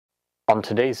On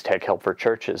today's Tech Help for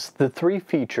Churches, the 3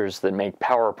 features that make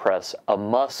PowerPress a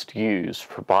must-use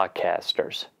for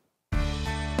podcasters.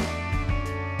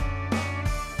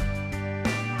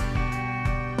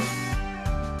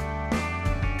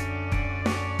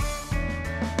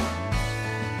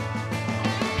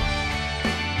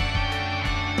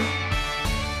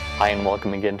 Hi, and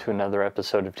welcome again to another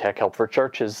episode of Tech Help for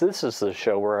Churches. This is the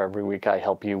show where every week I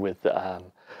help you with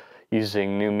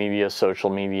using new media, social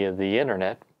media, the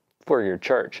internet for your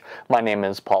church. My name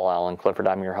is Paul Allen Clifford.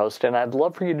 I'm your host, and I'd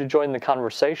love for you to join the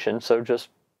conversation, so just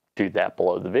do that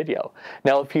below the video.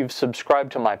 Now, if you've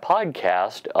subscribed to my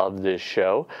podcast of this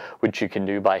show, which you can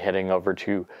do by heading over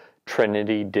to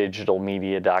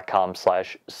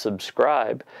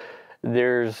trinitydigitalmedia.com/subscribe,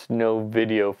 there's no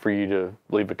video for you to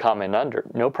leave a comment under.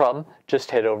 No problem.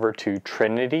 Just head over to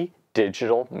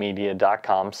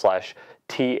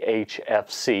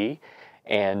trinitydigitalmedia.com/THFC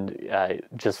and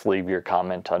just leave your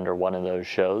comment under one of those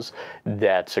shows.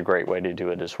 That's a great way to do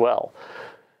it as well.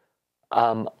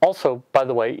 Also, by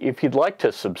the way, if you'd like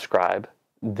to subscribe,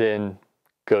 then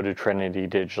go to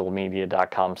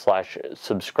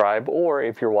trinitydigitalmedia.com/subscribe, or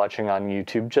if you're watching on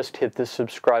YouTube, just hit the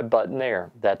subscribe button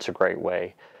there. That's a great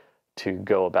way to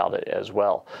go about it as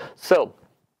well. So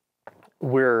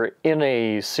we're in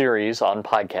a series on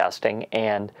podcasting,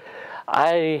 and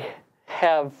I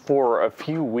have for a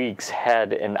few weeks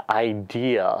had an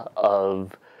idea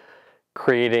of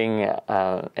creating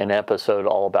an episode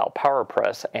all about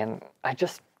PowerPress, and I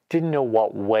just didn't know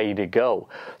what way to go.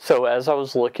 So as I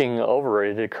was looking over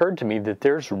it, it occurred to me that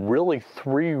there's really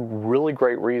 3 really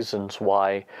great reasons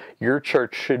why your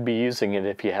church should be using it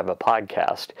if you have a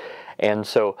podcast. And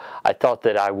so I thought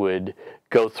that I would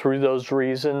go through those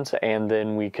reasons, and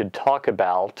then we could talk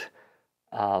about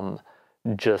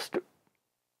just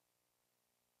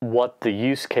what the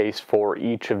use case for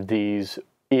each of these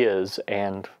is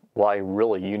and why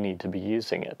really you need to be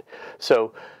using it.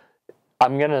 So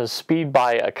I'm going to speed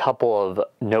by a couple of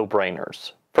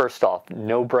no-brainers. First off,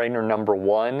 no-brainer number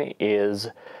 1 is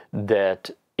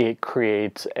that it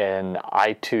creates an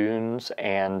iTunes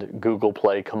and Google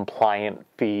Play compliant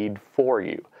feed for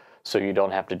you. So you don't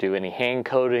have to do any hand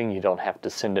coding, you don't have to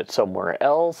send it somewhere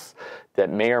else that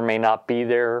may or may not be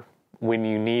there when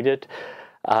you need it.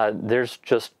 There's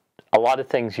just a lot of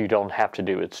things you don't have to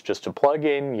do. It's just a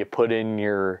plug-in, you put in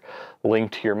your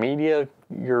link to your media,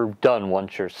 you're done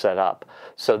once you're set up.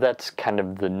 So that's kind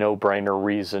of the no-brainer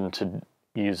reason to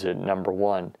use it, number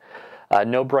 1.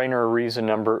 No-brainer reason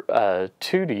number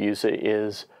 2 to use it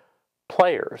is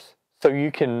players. So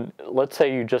you can, let's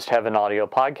say you just have an audio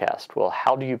podcast. Well,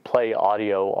 how do you play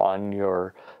audio on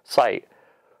your site?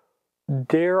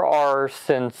 There are,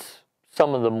 since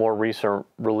some of the more recent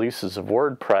releases of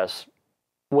WordPress,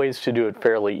 ways to do it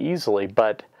fairly easily,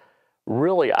 but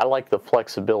really I like the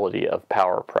flexibility of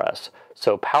PowerPress.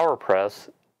 So PowerPress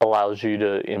allows you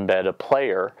to embed a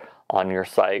player on your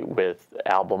site with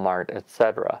album art,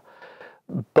 etc.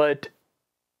 But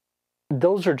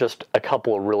those are just a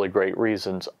couple of really great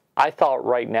reasons. I thought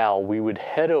right now we would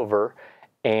head over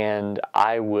and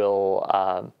I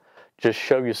will just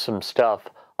show you some stuff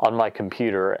on my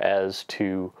computer as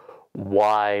to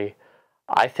why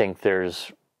I think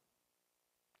there's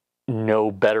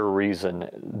no better reason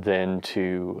than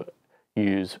to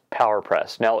use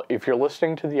PowerPress. Now, if you're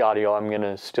listening to the audio, I'm going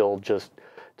to still just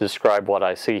describe what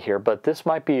I see here, but this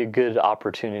might be a good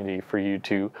opportunity for you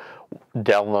to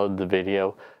download the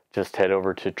video. Just head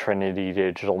over to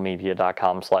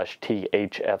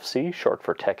trinitydigitalmedia.com/THFC, short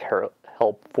for Tech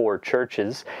Help for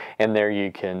Churches, and there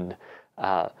you can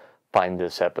find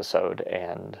this episode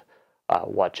and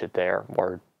watch it there,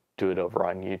 or do it over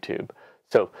on YouTube.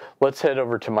 So let's head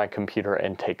over to my computer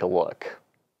and take a look.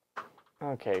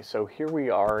 Okay, so here we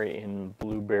are in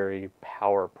Blubrry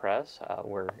PowerPress.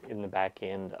 We're in the back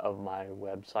end of my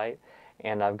website,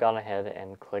 and I've gone ahead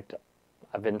and clicked.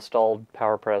 I've installed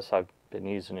PowerPress. I've been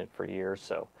using it for years,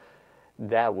 so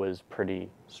that was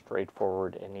pretty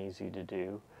straightforward and easy to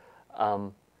do.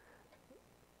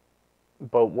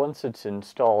 But once it's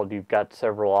installed, you've got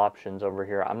several options over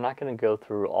here. I'm not going to go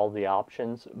through all the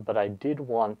options, but I did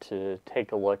want to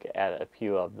take a look at a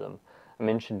few of them. I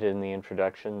mentioned in the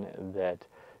introduction that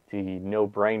the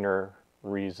no-brainer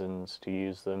reasons to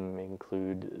use them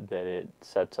include that it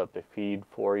sets up a feed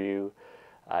for you.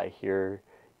 Here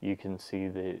you can see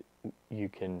that you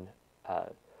can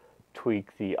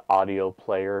tweak the audio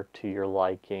player to your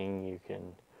liking. You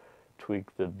can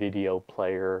tweak the video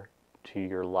player to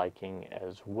your liking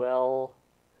as well.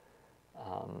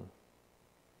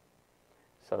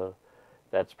 So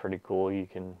that's pretty cool. You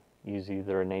can use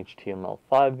either an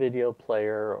HTML5 video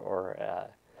player or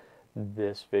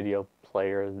this video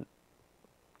player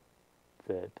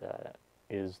that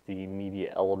is the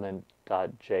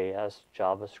mediaelement.js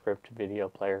JavaScript video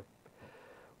player.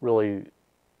 Really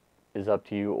is up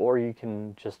to you, or you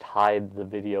can just hide the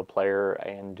video player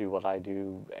and do what I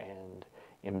do and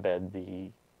embed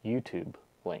the YouTube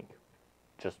link.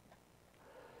 Just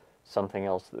something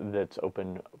else that's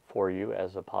open for you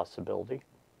as a possibility.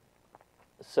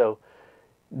 So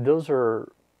those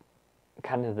are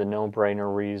kind of the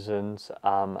no-brainer reasons.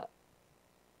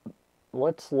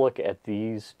 Let's look at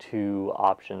these two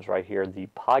options right here, the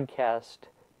podcast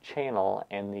channel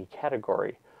and the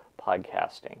category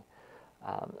podcasting.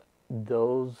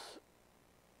 Those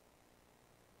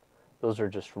are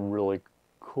just really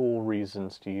cool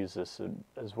reasons to use this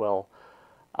as well.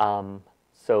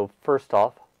 So first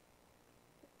off,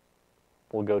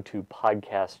 we'll go to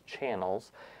podcast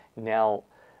channels. Now,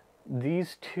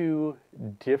 these two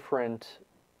different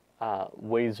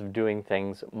ways of doing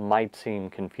things might seem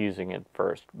confusing at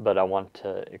first, but I want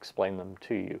to explain them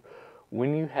to you.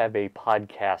 When you have a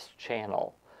podcast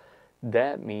channel,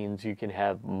 that means you can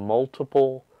have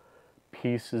multiple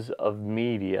pieces of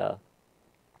media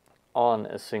on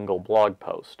a single blog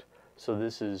post. So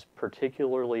this is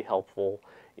particularly helpful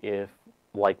if,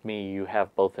 like me, you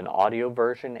have both an audio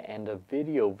version and a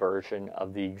video version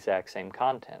of the exact same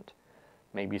content.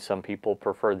 Maybe some people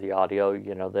prefer the audio,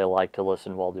 they like to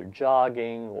listen while they're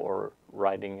jogging or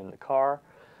riding in the car.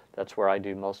 That's where I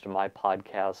do most of my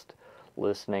podcast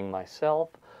listening myself.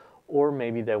 Or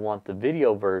maybe they want the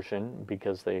video version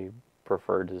because they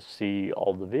prefer to see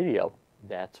all the video.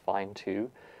 That's fine too.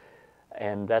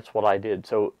 And that's what I did.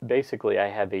 So basically I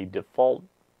have a default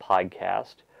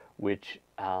podcast which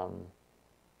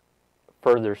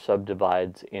further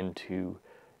subdivides into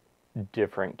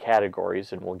different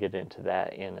categories, and we'll get into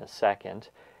that in a second.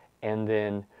 And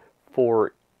then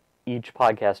for each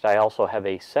podcast, I also have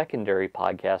a secondary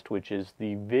podcast, which is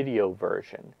the video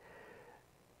version.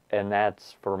 And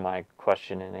that's for my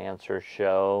question and answer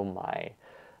show, my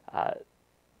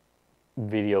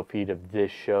video feed of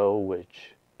this show,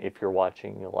 which if you're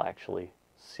watching, you'll actually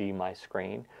see my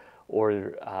screen,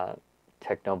 or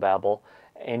Technobabble.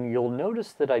 And you'll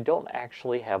notice that I don't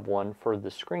actually have one for the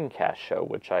screencast show,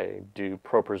 which I do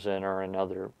ProPresenter and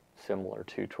other similar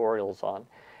tutorials on.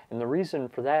 And the reason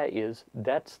for that is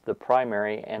that's the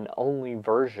primary and only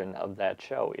version of that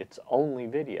show. It's only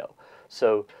video.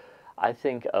 So I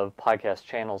think of podcast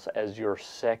channels as your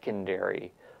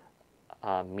secondary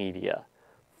media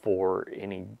for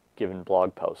any given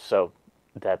blog post. So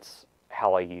that's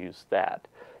how I use that.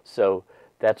 So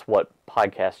that's what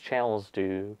podcast channels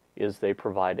do, is they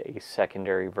provide a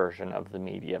secondary version of the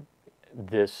media.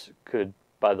 This could,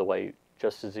 by the way,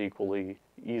 just as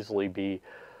easily be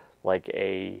like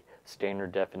a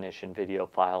standard definition video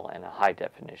file and a high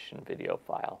definition video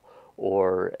file,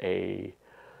 or a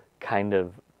kind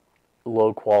of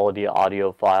low quality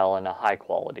audio file and a high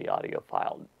quality audio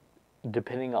file.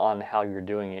 Depending on how you're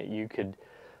doing it, you could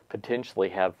potentially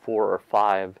have 4 or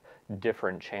 5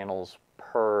 different channels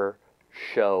per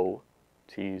show,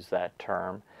 to use that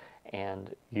term,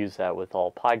 and use that with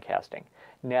all podcasting.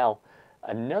 Now,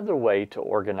 another way to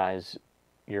organize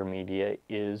your media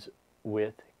is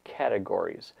with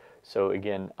categories. So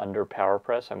again, under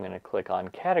PowerPress, I'm going to click on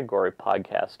Category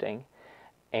Podcasting,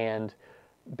 and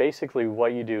basically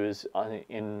what you do is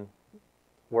in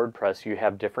WordPress, you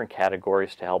have different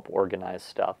categories to help organize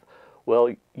stuff.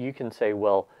 Well, you can say,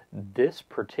 well, this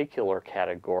particular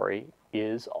category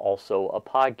is also a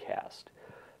podcast.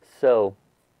 So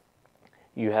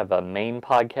you have a main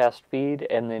podcast feed,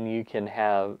 and then you can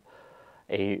have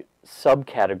a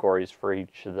subcategories for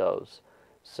each of those.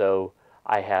 So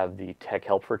I have the Tech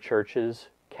Help for Churches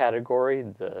category,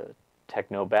 the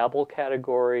Technobabble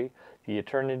category, the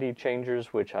Eternity Changers,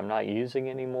 which I'm not using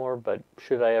anymore, but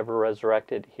should I ever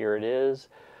resurrect it, here it is.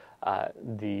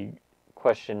 The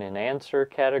question and answer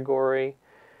category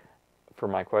for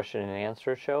my question and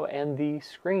answer show, and the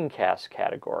screencast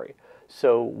category.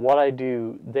 So what I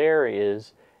do there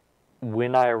is,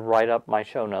 when I write up my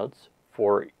show notes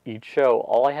for each show,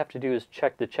 all I have to do is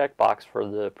check the checkbox for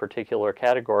the particular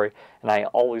category, and I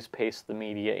always paste the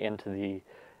media into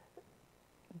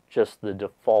just the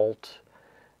default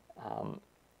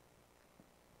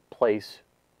place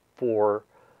for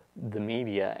the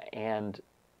media, and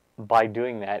by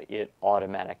doing that, it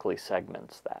automatically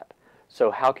segments that.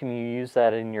 So how can you use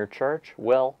that in your church?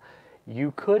 Well,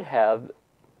 you could have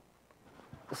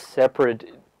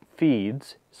separate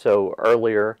feeds. So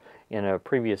earlier in a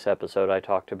previous episode, I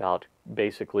talked about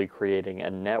basically creating a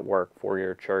network for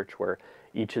your church where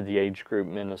each of the age group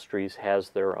ministries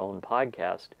has their own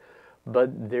podcast.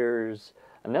 But there's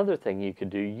another thing you could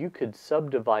do. You could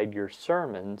subdivide your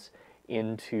sermons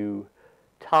into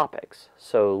topics.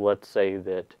 So let's say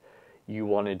that you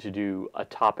wanted to do a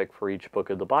topic for each book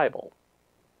of the Bible.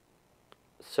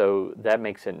 So that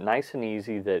makes it nice and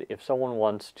easy that if someone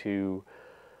wants to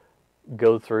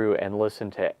go through and listen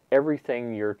to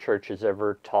everything your church has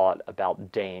ever taught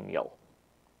about Daniel,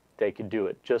 they could do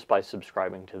it just by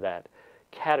subscribing to that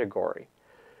category.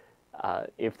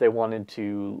 If they wanted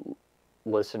to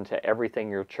listen to everything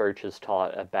your church has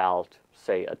taught about,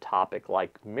 say, a topic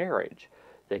like marriage,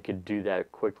 they could do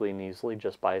that quickly and easily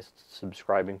just by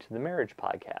subscribing to the marriage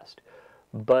podcast.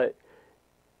 But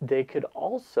they could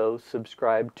also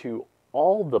subscribe to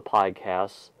all the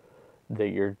podcasts that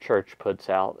your church puts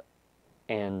out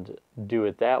and do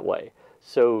it that way.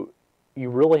 So you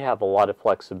really have a lot of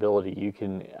flexibility. You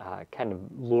can kind of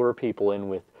lure people in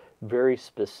with very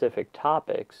specific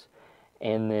topics,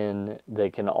 and then they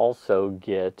can also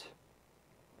get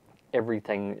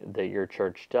everything that your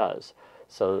church does.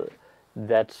 So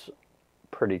that's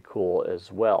pretty cool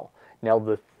as well. Now,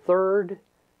 the third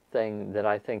thing that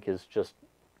I think is just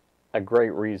a great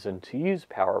reason to use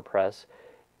PowerPress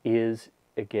is,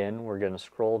 again, we're going to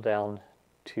scroll down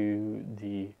to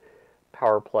the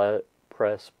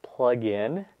PowerPress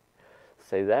plugin,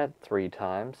 say that 3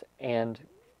 times, and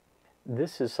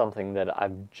this is something that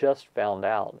I've just found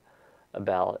out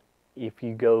about. If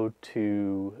you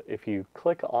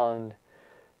click on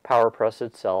PowerPress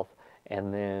itself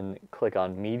and then click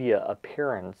on Media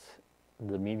Appearance,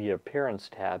 the Media Appearance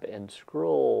tab, and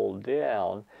scroll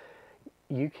down,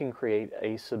 you can create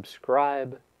a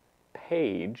subscribe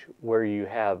page where you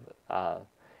have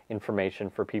information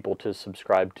for people to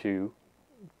subscribe to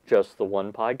just the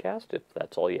one podcast, if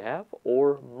that's all you have,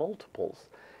 or multiples.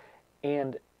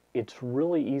 And it's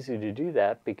really easy to do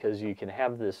that because you can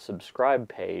have this subscribe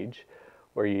page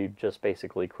where you just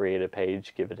basically create a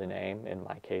page, give it a name. In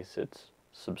my case, it's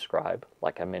subscribe,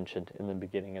 like I mentioned in the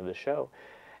beginning of the show.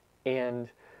 And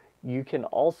you can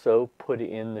also put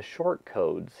in the short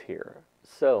codes here.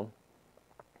 So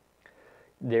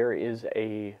there is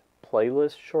a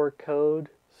playlist short code,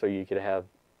 so you could have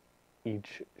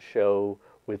each show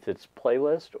with its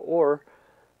playlist, or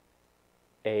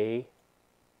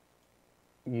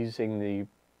using the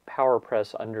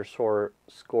PowerPress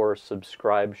 _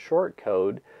 subscribe short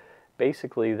code.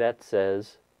 Basically that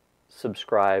says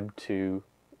subscribe to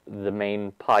the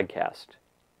main podcast.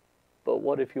 But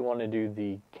what if you want to do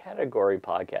the category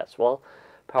podcast? Well,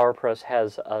 PowerPress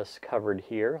has us covered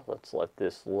here. Let's let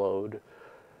this load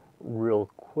real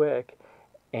quick.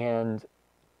 And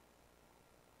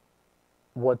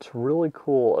what's really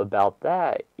cool about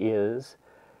that is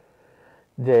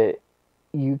that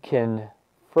you can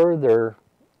further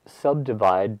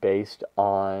subdivide based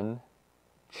on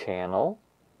channel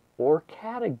or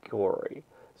category.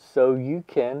 So you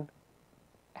can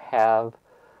have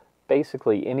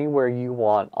basically anywhere you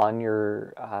want on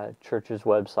your church's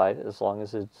website, as long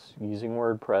as it's using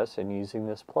WordPress and using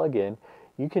this plugin,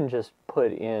 you can just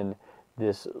put in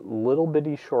this little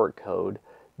bitty short code,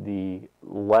 the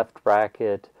left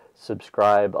bracket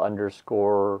subscribe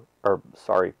 _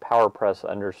 PowerPress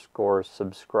 _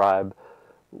 subscribe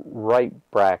right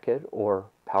bracket, or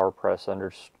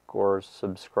PowerPress _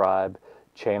 subscribe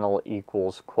channel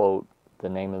equals quote the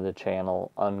name of the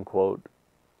channel unquote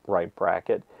right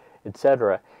bracket,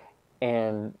 etc.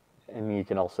 And you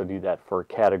can also do that for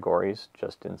categories.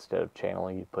 Just instead of channel,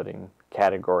 you put in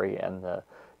category and the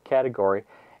category.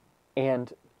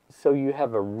 And so you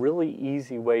have a really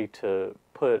easy way to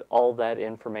put all that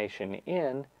information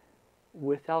in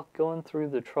without going through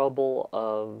the trouble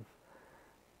of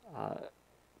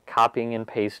copying and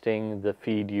pasting the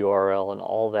feed URL and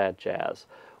all that jazz,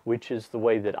 which is the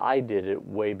way that I did it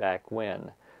way back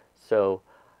when. So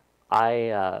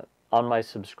on my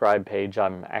subscribe page,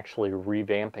 I'm actually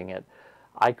revamping it.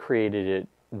 I created it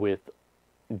with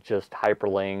just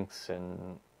hyperlinks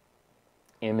and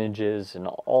images and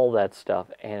all that stuff,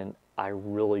 and I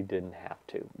really didn't have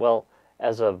to. Well,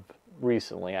 as of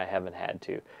recently, I haven't had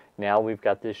to. Now we've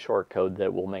got this short code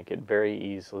that will make it very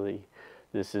easily.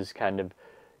 This is kind of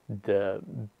the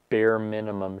bare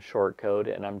minimum short code,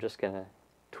 and I'm just going to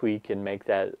tweak and make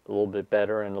that a little bit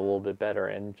better and a little bit better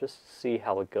and just see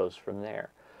how it goes from there.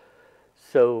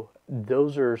 So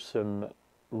those are some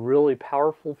really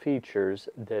powerful features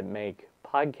that make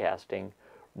podcasting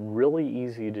really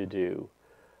easy to do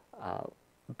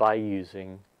by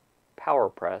using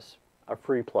PowerPress, a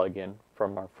free plugin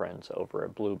from our friends over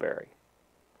at Blubrry.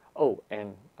 Oh,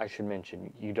 and I should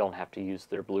mention, you don't have to use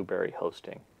their Blubrry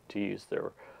hosting to use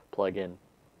their plugin.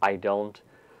 I don't,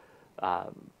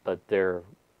 but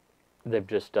they've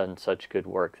just done such good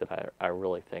work that I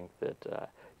really think that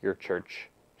your church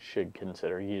should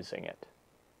consider using it.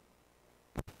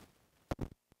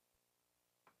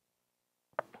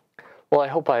 Well, I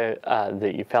hope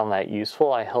that you found that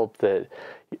useful. I hope that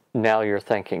now you're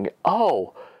thinking,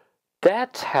 oh,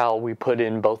 that's how we put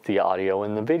in both the audio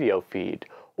and the video feed.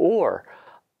 Or,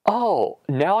 oh,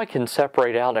 now I can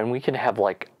separate out and we can have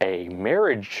like a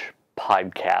marriage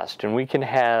podcast, and we can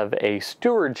have a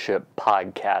stewardship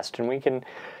podcast, and we can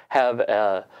have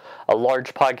a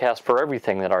large podcast for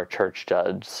everything that our church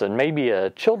does, and maybe a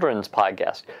children's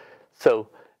podcast. So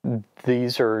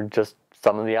these are just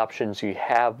some of the options you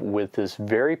have with this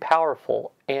very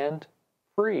powerful and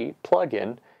free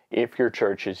plugin if your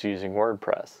church is using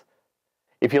WordPress.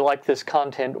 If you like this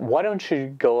content, why don't you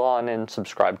go on and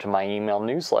subscribe to my email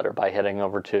newsletter by heading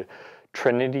over to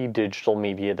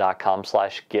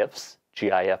trinitydigitalmedia.com/gifts,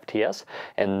 GIFTS,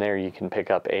 and there you can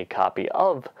pick up a copy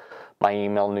of my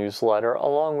email newsletter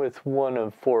along with one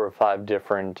of 4 or 5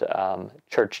 different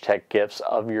church tech gifts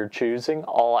of your choosing,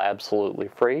 all absolutely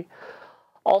free.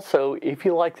 Also, if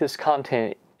you like this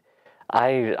content,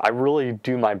 I really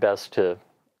do my best to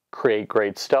create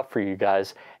great stuff for you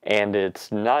guys, and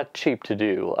it's not cheap to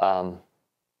do. I'm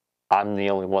the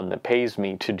only one that pays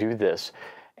me to do this,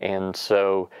 and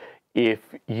so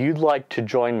if you'd like to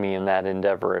join me in that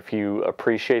endeavor, if you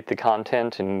appreciate the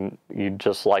content and you'd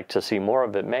just like to see more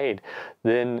of it made,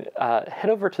 then head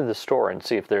over to the store and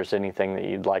see if there's anything that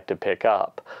you'd like to pick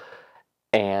up.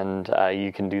 And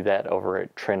you can do that over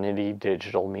at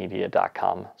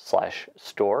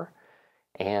trinitydigitalmedia.com/store.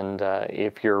 And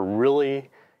if you're really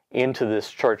into this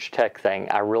church tech thing,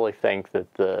 I really think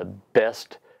that the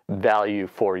best value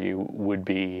for you would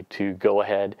be to go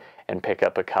ahead and pick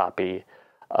up a copy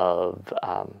of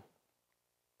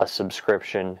a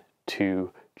subscription to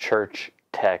Church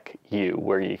Tech U,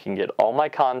 where you can get all my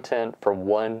content for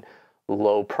one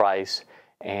low price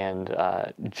and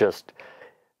just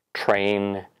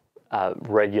train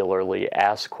regularly,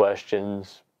 ask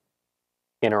questions,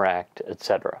 interact,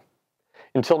 etc.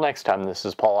 Until next time, this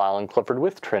is Paul Allen Clifford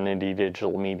with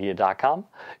trinitydigitalmedia.com.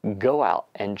 Go out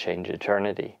and change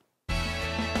eternity.